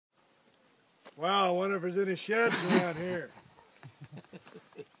Wow, I wonder if there's any sheds around here.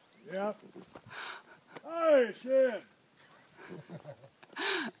 Yep. Hey, shed.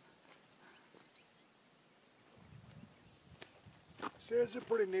 See, it's a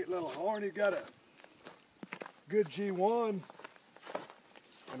pretty neat little horn. He's got a good G1.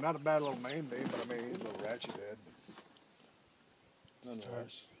 And not a bad little main beam, but I mean, he's a little ratchet head.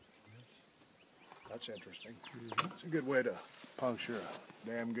 Nonetheless. That's interesting. It's a good way to puncture a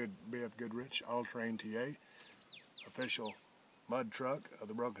damn good BF Goodrich all-terrain TA, official mud truck of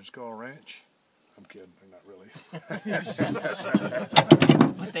the Broken Skull Ranch. I'm kidding, they're not really.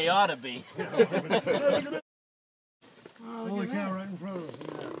 But they ought to be. Holy cow, right in front of us.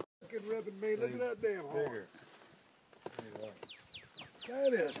 Good ribbon me. Look at that damn horn.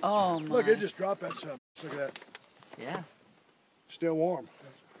 That is. Oh my. Look, it just dropped that something. Look at that. Yeah. Still warm.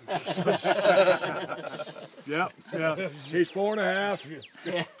 Yep, yeah. He's 4.5.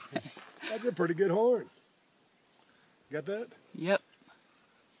 Yeah. That's a pretty good horn. Got that? Yep.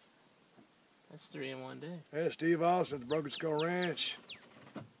 That's 3 in one day. Hey, Steve Austin at the Broken Skull Ranch.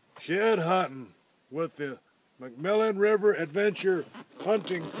 Shed hunting with the McMillan River Adventure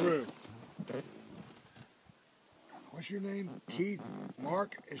Hunting Crew. What's your name? Keith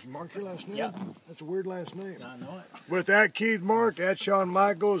Mark? Is Mark your last name? Yep. That's a weird last name. I know it. With that Keith Mark, that's Shawn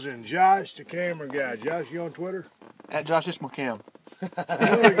Michaels and Josh, the camera guy. Josh, you on Twitter? At Josh Ismail Cam. I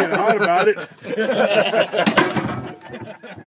don't get hot about it.